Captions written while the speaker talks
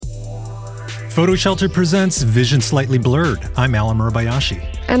Photo Shelter presents Vision Slightly Blurred. I'm Alan Murabayashi.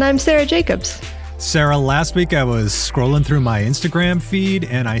 And I'm Sarah Jacobs. Sarah, last week I was scrolling through my Instagram feed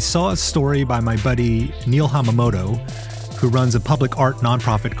and I saw a story by my buddy Neil Hamamoto, who runs a public art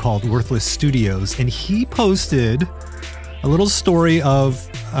nonprofit called Worthless Studios. And he posted a little story of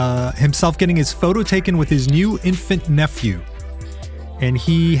himself getting his photo taken with his new infant nephew. And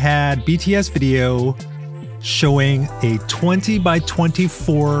he had BTS video showing a 20 by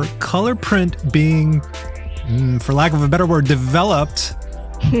 24 color print being, for lack of a better word, developed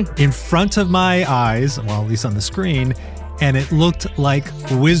in front of my eyes, well, at least on the screen, and it looked like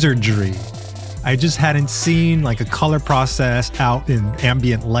wizardry. I just hadn't seen like a color process out in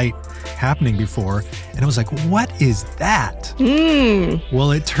ambient light happening before, and I was like, what is that?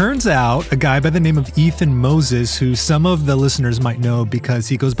 Well, it turns out a guy by the name of Ethan Moses, who some of the listeners might know because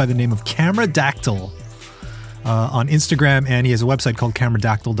he goes by the name of Cameradactyl on Instagram, and he has a website called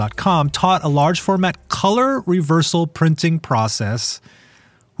cameradactyl.com, taught a large format color reversal printing process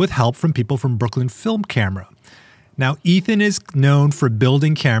with help from people from Brooklyn Film Camera. Now, Ethan is known for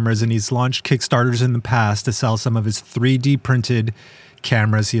building cameras, and he's launched Kickstarters in the past to sell some of his 3D printed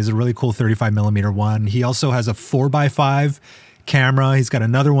cameras. He has a really cool 35 millimeter one. He also has a 4x5 camera. He's got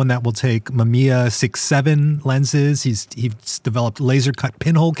another one that will take Mamiya 6.7 lenses. He's developed laser cut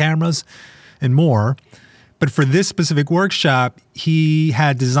pinhole cameras and more. But for this specific workshop, he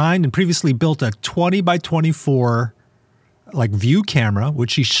had designed and previously built a 20 by 24 like view camera,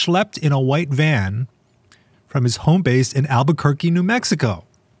 which he schlepped in a white van from his home base in Albuquerque, New Mexico.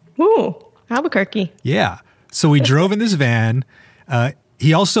 Ooh, Albuquerque. Yeah. So he drove in this van.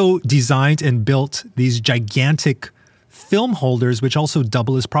 He also designed and built these gigantic film holders, which also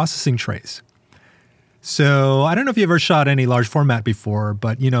double as processing trays. So I don't know if you ever shot any large format before,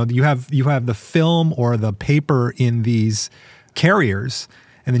 but you know, you have the film or the paper in these carriers,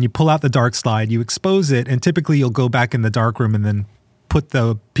 and then you pull out the dark slide, you expose it, and typically you'll go back in the dark room and then put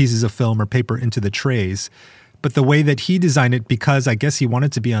the pieces of film or paper into the trays. But the way that he designed it, because I guess he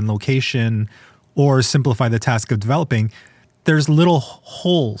wanted to be on location or simplify the task of developing, there's little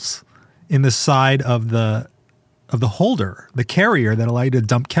holes in the side of the holder, the carrier, that allow you to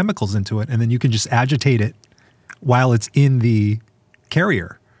dump chemicals into it, and then you can just agitate it while it's in the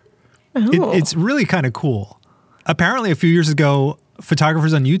carrier. Oh. It's really kind of cool. Apparently, a few years ago,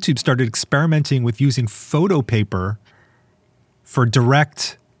 photographers on YouTube started experimenting with using photo paper for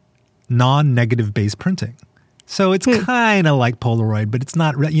direct, non-negative based printing. So it's kind of like Polaroid, but it's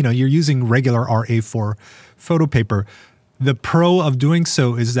not, you're using regular RA4 photo paper. The pro of doing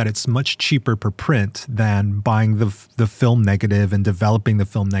so is that it's much cheaper per print than buying the film negative and developing the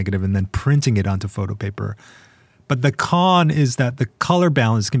film negative and then printing it onto photo paper. But the con is that the color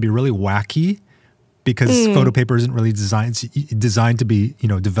balance can be really wacky because photo paper isn't really designed to be,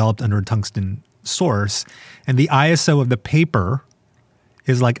 developed under a tungsten source. And the ISO of the paper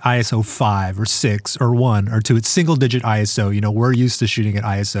is like ISO 5 or 6 or 1 or 2. It's single digit ISO. We're used to shooting at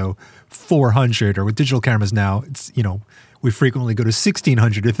ISO 400, or with digital cameras now, it's, we frequently go to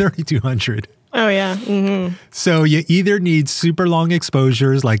 1600 or 3200. Oh, yeah. Mm-hmm. So you either need super long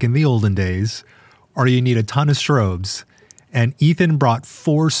exposures like in the olden days, or you need a ton of strobes. And Ethan brought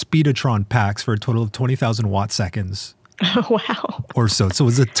 4 Speedotron packs for a total of 20,000 watt seconds. Oh, wow. Or so. So it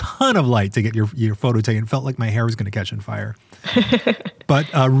was a ton of light to get your photo taken. It felt like my hair was going to catch on fire. But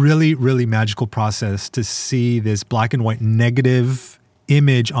a really, really magical process to see this black and white negative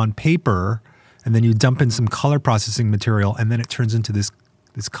image on paper, and then you dump in some color processing material, and then it turns into this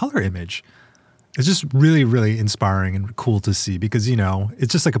color image. It's just really, really inspiring and cool to see because,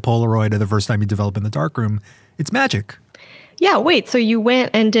 it's just like a Polaroid, or the first time you develop in the darkroom. It's magic. Yeah, wait, so you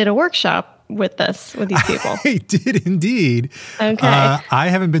went and did a workshop with these people? I did indeed. Okay. I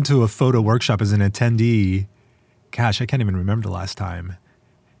haven't been to a photo workshop as an attendee. Gosh, I can't even remember the last time.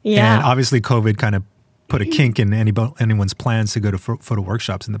 Yeah. And obviously COVID kind of put a kink in anyone's plans to go to photo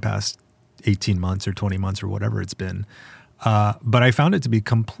workshops in the past 18 months or 20 months or whatever it's been. But I found it to be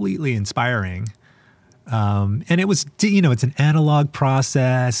completely inspiring. And it was, it's an analog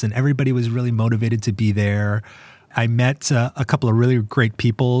process and everybody was really motivated to be there. I met a couple of really great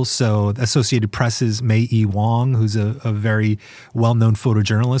people. So Associated Press's Mei E. Wong, who's a very well-known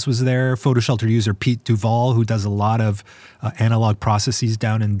photojournalist, was there. Photo Shelter user Pete Duval, who does a lot of analog processes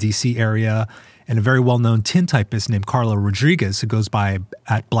down in D.C. area. And a very well-known tintypist named Carla Rodriguez, who goes by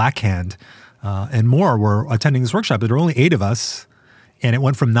at Blackhand, and more were attending this workshop. There were only 8 of us, and it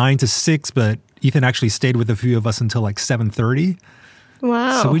went from 9 to 6, but Ethan actually stayed with a few of us until like 7:30.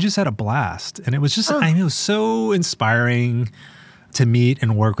 Wow. So we just had a blast. And it was just, it was so inspiring to meet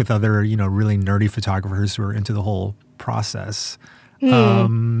and work with other, really nerdy photographers who are into the whole process.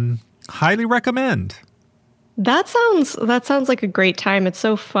 highly recommend. That sounds like a great time. It's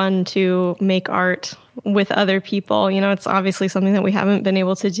so fun to make art with other people. You know, it's obviously something that we haven't been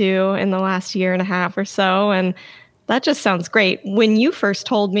able to do in the last year and a half or so. And that just sounds great. When you first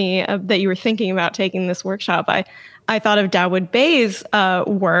told me that you were thinking about taking this workshop, I thought of Dawood Bey's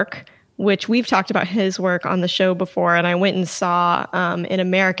work, which we've talked about his work on the show before. And I went and saw an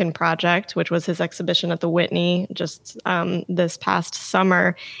American Project, which was his exhibition at the Whitney just this past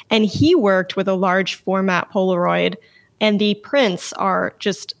summer. And he worked with a large format Polaroid, and the prints are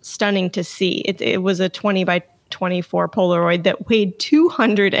just stunning to see. It was a 20 by 24 Polaroid that weighed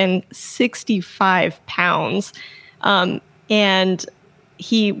 265 pounds. And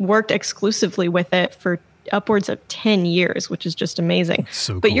he worked exclusively with it for upwards of 10 years, which is just amazing.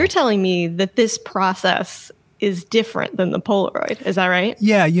 So but cool. You're telling me that this process is different than the Polaroid. Is that right?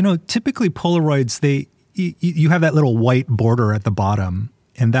 Yeah. You know, typically Polaroids, you have that little white border at the bottom,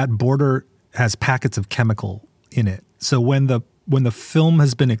 and that border has packets of chemical in it. So when the film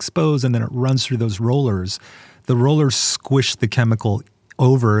has been exposed and then it runs through those rollers, the rollers squish the chemical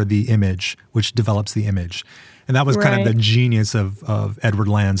over the image, which develops the image. And that was kind of the genius of Edward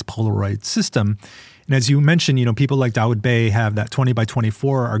Land's Polaroid system. And as you mentioned, you know, people like Dawood Bey have that 20 by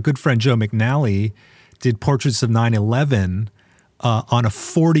 24. Our good friend Joe McNally did portraits of 9/11 on a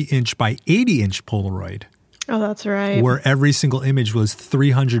 40-inch by 80-inch Polaroid. Oh, that's right. Where every single image was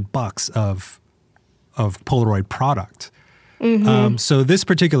 $300 of Polaroid product. Mm-hmm. So this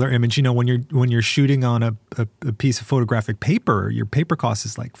particular image, you know, when you're shooting on a piece of photographic paper, your paper cost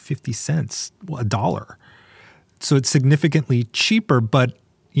is like 50 cents, $1. So it's significantly cheaper, but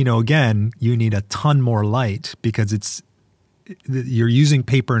you know, again, you need a ton more light because you're using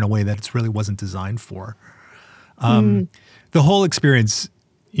paper in a way that it really wasn't designed for. The whole experience,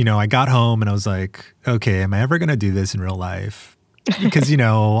 you know, I got home and I was like, okay, am I ever going to do this in real life? Because, you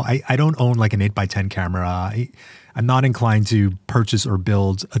know, I don't own like an 8x10 camera. I'm not inclined to purchase or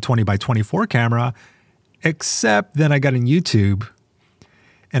build a 20 by 24 camera, except then I got on YouTube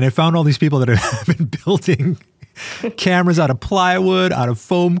and I found all these people that have been building cameras out of plywood, out of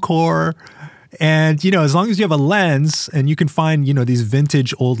foam core. And, you know, as long as you have a lens, and you can find, you know, these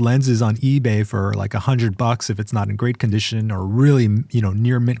vintage old lenses on eBay for like $100 if it's not in great condition, or really, you know,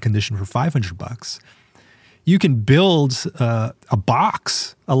 near mint condition for $500. You can build a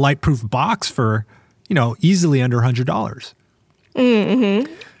box, a lightproof box for, you know, easily under $100.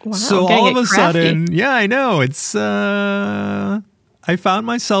 Mm-hmm. Wow, so all of a sudden, yeah, I know. It's, I found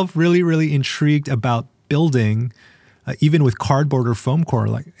myself really, really intrigued about building, even with cardboard or foam core,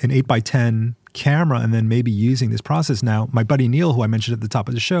 like an 8x10 camera, and then maybe using this process. Now, my buddy Neil, who I mentioned at the top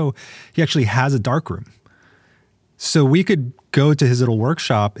of the show, he actually has a darkroom. So we could go to his little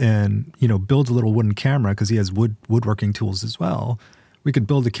workshop and, you know, build a little wooden camera because he has woodworking tools as well. We could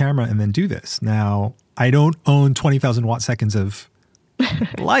build a camera and then do this. Now, I don't own 20,000 watt seconds of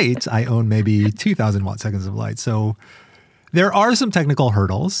light. I own maybe 2,000 watt seconds of light. So there are some technical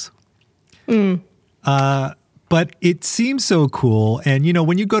hurdles. But it seems so cool. And, you know,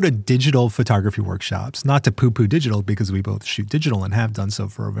 when you go to digital photography workshops, not to poo-poo digital because we both shoot digital and have done so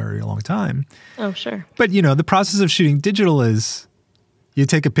for a very long time. Oh, sure. But, you know, the process of shooting digital is you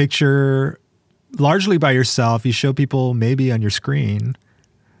take a picture largely by yourself. You show people maybe on your screen,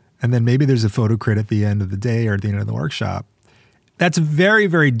 and then maybe there's a photo crit at the end of the day or at the end of the workshop. That's very,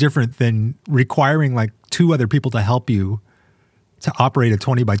 very different than requiring like two other people to help you to operate a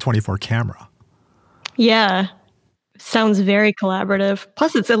 20 by 24 camera. Yeah. Sounds very collaborative.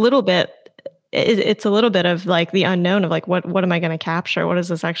 Plus, it's a little bit of like the unknown of like, what am I going to capture? What is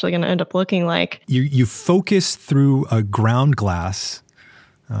this actually going to end up looking like? You focus through a ground glass.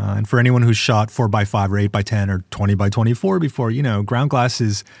 And for anyone who's shot 4x5 or 8x10 or 20 by 24 before, you know, ground glass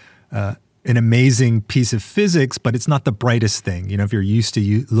is an amazing piece of physics, but it's not the brightest thing. You know, if you're used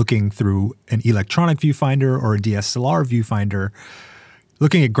to looking through an electronic viewfinder or a DSLR viewfinder,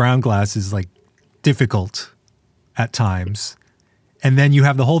 looking at ground glass is like difficult at times. And then you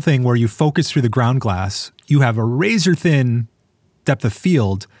have the whole thing where you focus through the ground glass. You have a razor thin depth of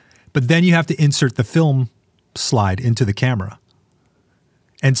field, but then you have to insert the film slide into the camera.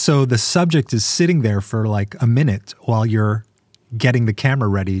 And so the subject is sitting there for like a minute while you're getting the camera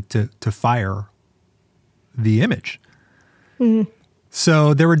ready to fire the image. Mm-hmm.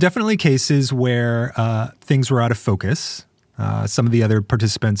 So there were definitely cases where things were out of focus. Some of the other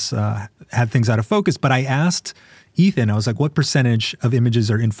participants had things out of focus, but I asked Ethan, I was like, what percentage of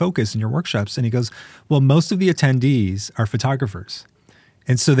images are in focus in your workshops? And he goes, well, most of the attendees are photographers.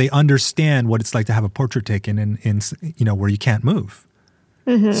 And so they understand what it's like to have a portrait taken in you know, where you can't move.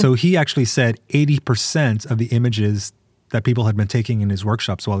 Mm-hmm. So he actually said 80% of the images that people had been taking in his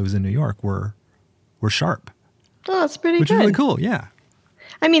workshops while he was in New York were sharp. Oh, that's pretty good. Which is really cool, yeah.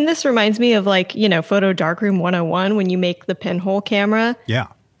 I mean, this reminds me of like, Photo Darkroom 101 when you make the pinhole camera. Yeah.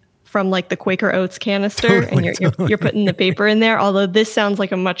 From like the Quaker Oats canister, and you're putting the paper in there. Although this sounds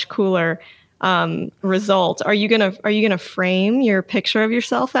like a much cooler result. Are you gonna frame your picture of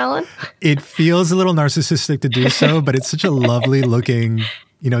yourself, Alan? It feels a little narcissistic to do so, but it's such a lovely looking.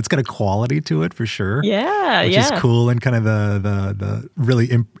 It's got a quality to it for sure. Yeah, which is cool, and kind of the really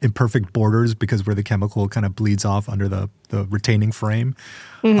imperfect borders because where the chemical kind of bleeds off under the retaining frame.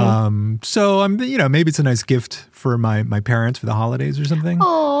 Mm-hmm. So maybe it's a nice gift for my parents for the holidays or something.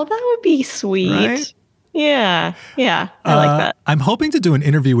 Oh, that would be sweet. Right? Yeah, I like that. I'm hoping to do an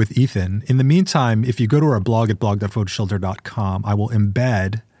interview with Ethan. In the meantime, if you go to our blog at blog.photoshelter.com, I will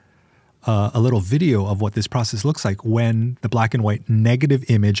embed a little video of what this process looks like when the black and white negative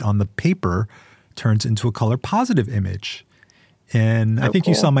image on the paper turns into a color positive image. And I think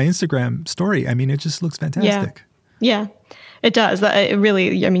cool. You saw my Instagram story. I mean, it just looks fantastic. Yeah, it does. It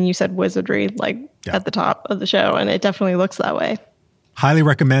really, you said wizardry at the top of the show, and it definitely looks that way. Highly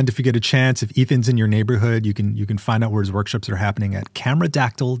recommend if you get a chance. If Ethan's in your neighborhood, you can find out where his workshops are happening at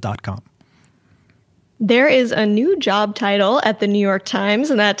cameradactyl.com. There is a new job title at the New York Times,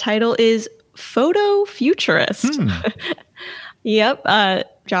 and that title is Photo Futurist. Yep.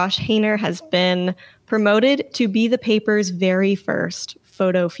 Josh Hainer has been promoted to be the paper's very first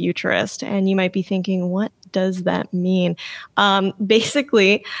photo futurist. And you might be thinking, what does that mean?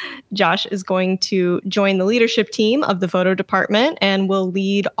 Basically, Josh is going to join the leadership team of the photo department and will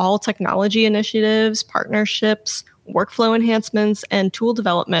lead all technology initiatives, partnerships, workflow enhancements, and tool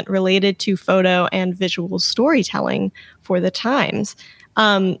development related to photo and visual storytelling for the Times.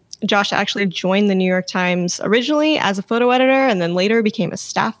 Josh actually joined the New York Times originally as a photo editor and then later became a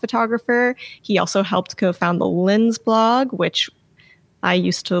staff photographer. He also helped co-found the Lens blog, which I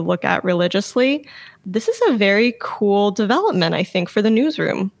used to look at religiously. This is a very cool development, I think, for the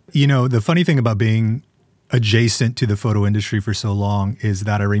newsroom. The funny thing about being adjacent to the photo industry for so long is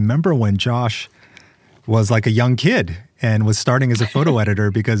that I remember when Josh was like a young kid and was starting as a photo editor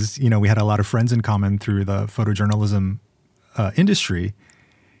because, we had a lot of friends in common through the photojournalism industry.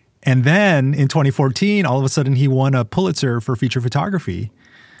 And then in 2014, all of a sudden he won a Pulitzer for feature photography.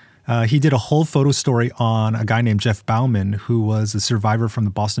 He did a whole photo story on a guy named Jeff Bauman, who was a survivor from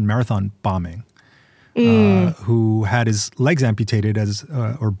the Boston Marathon bombing, who had his legs amputated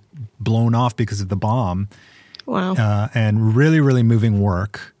or blown off because of the bomb. Wow. And really, really moving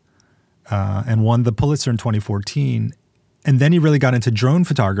work. And won the Pulitzer in 2014. And then he really got into drone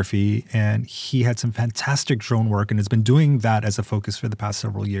photography, and he had some fantastic drone work and has been doing that as a focus for the past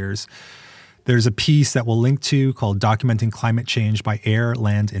several years. There's a piece that we'll link to called Documenting Climate Change by Air,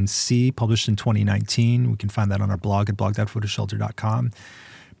 Land, and Sea, published in 2019. We can find that on our blog at blog.photoshelter.com.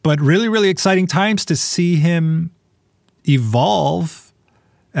 But really, really exciting times to see him evolve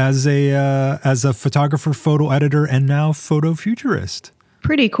as a photographer, photo editor, and now photo futurist.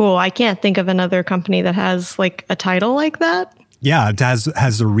 Pretty cool. I can't think of another company that has like a title like that. Yeah, it has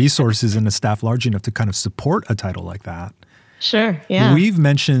the resources and a staff large enough to kind of support a title like that. Sure, yeah. We've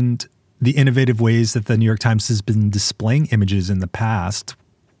mentioned the innovative ways that the New York Times has been displaying images in the past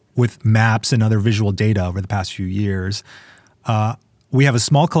with maps and other visual data over the past few years. We have a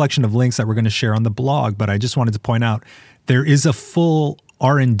small collection of links that we're going to share on the blog, but I just wanted to point out there is a full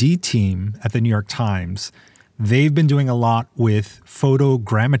R&D team at the New York Times. They've been doing a lot with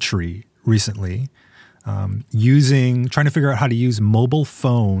photogrammetry recently, trying to figure out how to use mobile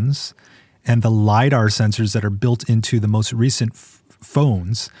phones and the LiDAR sensors that are built into the most recent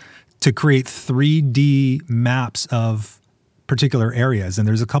phones to create 3D maps of particular areas. And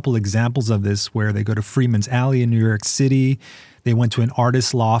there's a couple examples of this where they go to Freeman's Alley in New York City. They went to an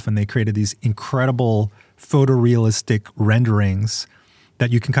artist's loft and they created these incredible photorealistic renderings that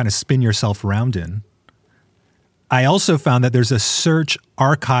you can kind of spin yourself around in. I also found that there's a search,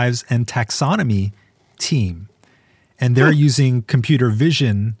 archives, and taxonomy team, and they're using computer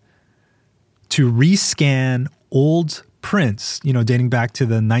vision to rescan old prints, dating back to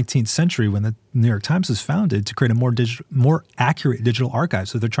the 19th century when the New York Times was founded, to create a more accurate digital archive.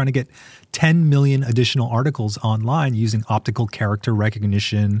 So they're trying to get 10 million additional articles online using optical character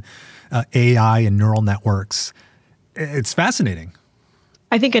recognition, AI, and neural networks. It's fascinating.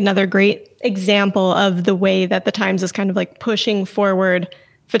 I think another great example of the way that the Times is kind of like pushing forward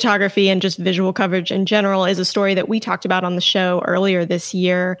photography and just visual coverage in general is a story that we talked about on the show earlier this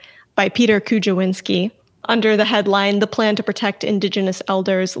year by Peter Kujawinski under the headline, "The Plan to Protect Indigenous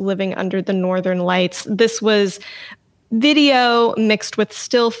Elders Living Under the Northern Lights." This was video mixed with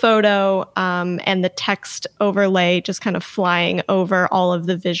still photo, and the text overlay just kind of flying over all of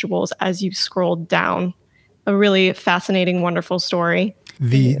the visuals as you scroll down. A really fascinating, wonderful story.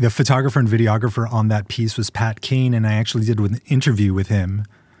 The photographer and videographer on that piece was Pat Kane, and I actually did an interview with him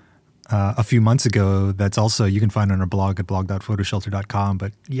a few months ago. That's also, you can find on our blog at blog.photoshelter.com.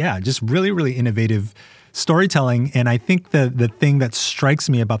 But yeah, just really, really innovative storytelling. And I think the thing that strikes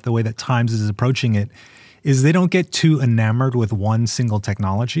me about the way that Times is approaching it is they don't get too enamored with one single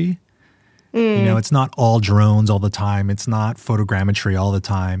technology. You know, it's not all drones all the time. It's not photogrammetry all the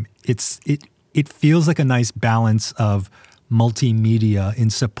time. It feels like a nice balance of multimedia in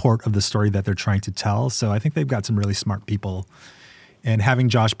support of the story that they're trying to tell. So I think they've got some really smart people. And having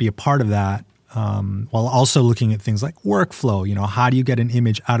Josh be a part of that, while also looking at things like workflow, you know, how do you get an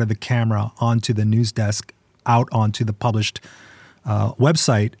image out of the camera onto the news desk, out onto the published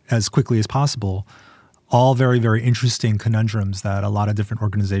website as quickly as possible? All very, very interesting conundrums that a lot of different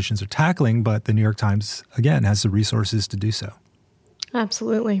organizations are tackling, but the New York Times, again, has the resources to do so.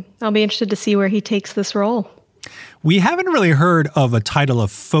 Absolutely. I'll be interested to see where he takes this role. We haven't really heard of a title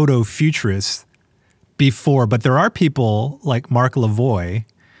of photo futurist before, but there are people like Mark Lavoie,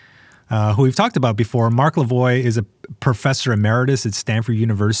 who we've talked about before. Mark Lavoie is a professor emeritus at Stanford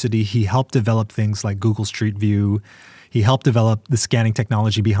University. He helped develop things like Google Street View. He helped develop the scanning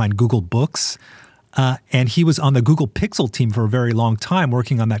technology behind Google Books. And he was on the Google Pixel team for a very long time,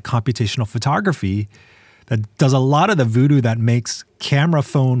 working on that computational photography that does a lot of the voodoo that makes camera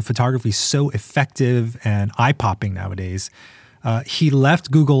phone photography so effective and eye-popping nowadays. He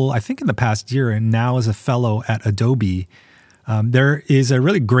left Google, I think, in the past year, and now is a fellow at Adobe. There is a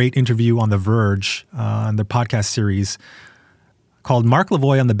really great interview on The Verge, on their podcast series, called Mark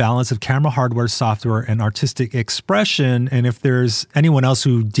Lavoie on the Balance of Camera Hardware, Software, and Artistic Expression. And if there's anyone else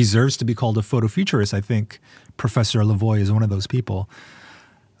who deserves to be called a photo futurist, I think Professor Lavoie is one of those people.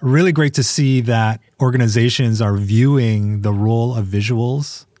 Really great to see that organizations are viewing the role of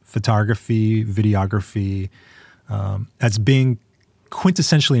visuals, photography, videography, as being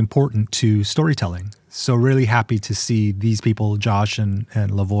quintessentially important to storytelling. So really happy to see these people, Josh and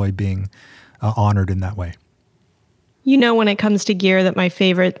Lavoie, being honored in that way. You know, when it comes to gear, that my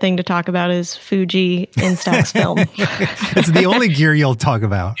favorite thing to talk about is Fuji Instax film. It's the only gear you'll talk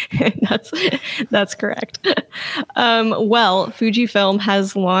about. That's correct. Well, Fujifilm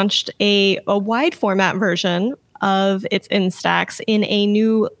has launched a wide format version of its Instax in a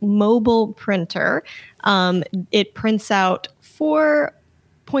new mobile printer. It prints out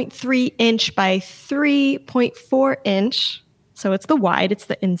 4.3 inch by 3.4 inch. So it's the wide. It's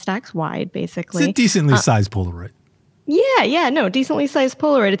the Instax wide, basically. It's a decently sized Polaroid. Yeah, decently sized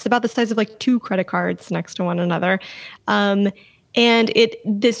Polaroid. It's about the size of like 2 credit cards next to one another. And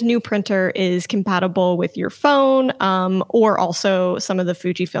this new printer is compatible with your phone, or also some of the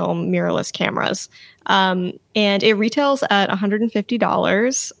Fujifilm mirrorless cameras. And it retails at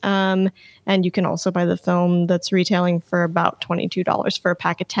 $150. And you can also buy the film that's retailing for about $22 for a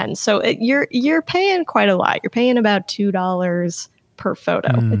pack of 10. So you're paying quite a lot. You're paying about $2 per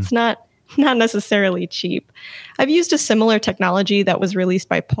photo. It's not necessarily cheap. I've used a similar technology that was released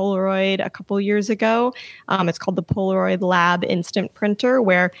by Polaroid a couple years ago. It's called the Polaroid Lab Instant Printer,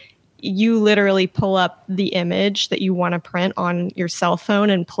 where you literally pull up the image that you want to print on your cell phone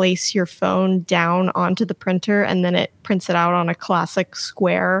and place your phone down onto the printer, and then it prints it out on a classic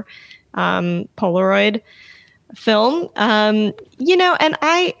square Polaroid film. And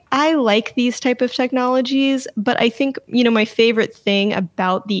I like these type of technologies, but I think, my favorite thing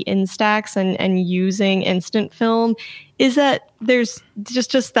about the Instax and using instant film is that there's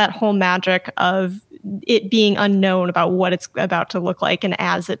just that whole magic of it being unknown about what it's about to look like and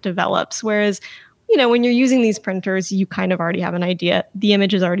as it develops. Whereas, when you're using these printers, you kind of already have an idea. The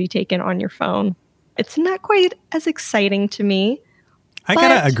image is already taken on your phone. It's not quite as exciting to me. I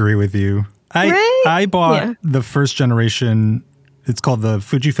gotta agree with you. I bought the first generation. It's called the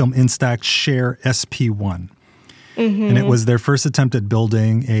Fujifilm Instax Share SP1. And it was their first attempt at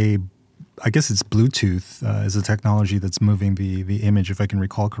building I guess it's Bluetooth is a technology that's moving the image, if I can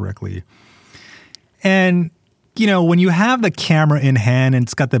recall correctly. And, when you have the camera in hand and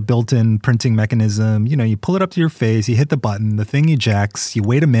it's got the built-in printing mechanism, you pull it up to your face, you hit the button, the thing ejects, you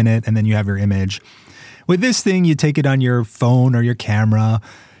wait a minute, and then you have your image. With this thing, you take it on your phone or your camera.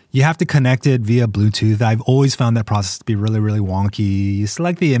 You have to connect it via Bluetooth. I've always found that process to be really, really wonky. You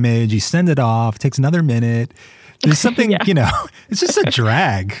select the image, you send it off, it takes another minute. There's something, it's just a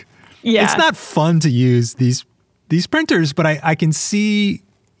drag. Yeah. It's not fun to use these printers, but I can see,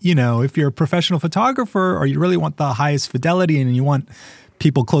 if you're a professional photographer or you really want the highest fidelity and you want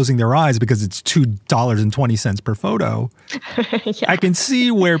people closing their eyes because it's $2.20 per photo, I can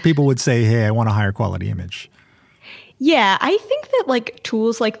see where people would say, hey, I want a higher quality image. Yeah, I think that like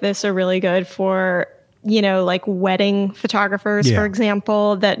tools like this are really good for, like wedding photographers, for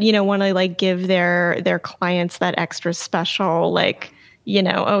example, that, want to like give their clients that extra special, like,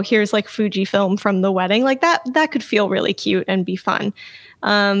 here's like Fujifilm from the wedding. Like that could feel really cute and be fun.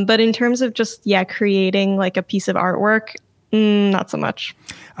 But in terms of just, creating like a piece of artwork, not so much.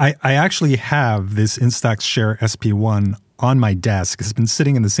 I actually have this Instax Share SP1 on my desk. It's been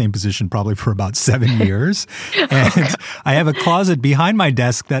sitting in the same position probably for about 7 years. And I have a closet behind my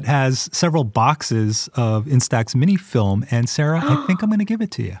desk that has several boxes of Instax mini film. And Sarah, I think I'm going to give it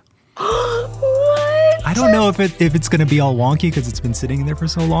to you. What? I don't know if it's going to be all wonky because it's been sitting there for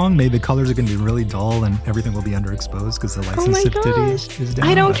so long. Maybe the colors are going to be really dull and everything will be underexposed because the light sensitivity is down.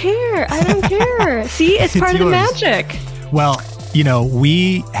 I don't care. See, it's part of the magic. Well,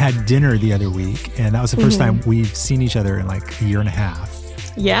 we had dinner the other week, and that was the first time we've seen each other in like a year and a half.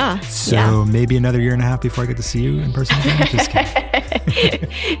 Yeah. So maybe another year and a half before I get to see you in person again. Just kidding.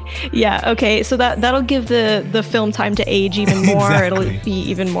 Yeah. Okay. So that'll give the film time to age even more. Exactly. It'll be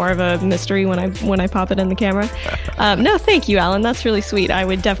even more of a mystery when I pop it in the camera. No, thank you, Alan. That's really sweet. I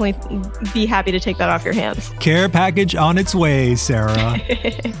would definitely be happy to take that off your hands. Care package on its way, Sarah.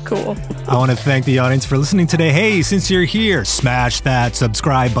 Cool. I want to thank the audience for listening today. Hey, since you're here, smash that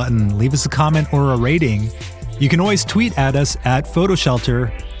subscribe button. Leave us a comment or a rating. You can always tweet at us at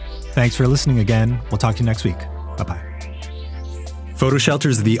PhotoShelter. Thanks for listening again. We'll talk to you next week. Bye-bye. PhotoShelter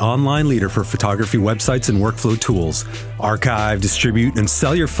is the online leader for photography websites and workflow tools. Archive, distribute, and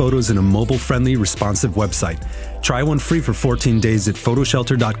sell your photos in a mobile-friendly, responsive website. Try one free for 14 days at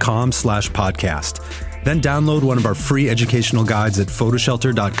photoshelter.com/podcast. Then download one of our free educational guides at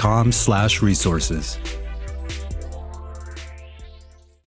photoshelter.com/resources.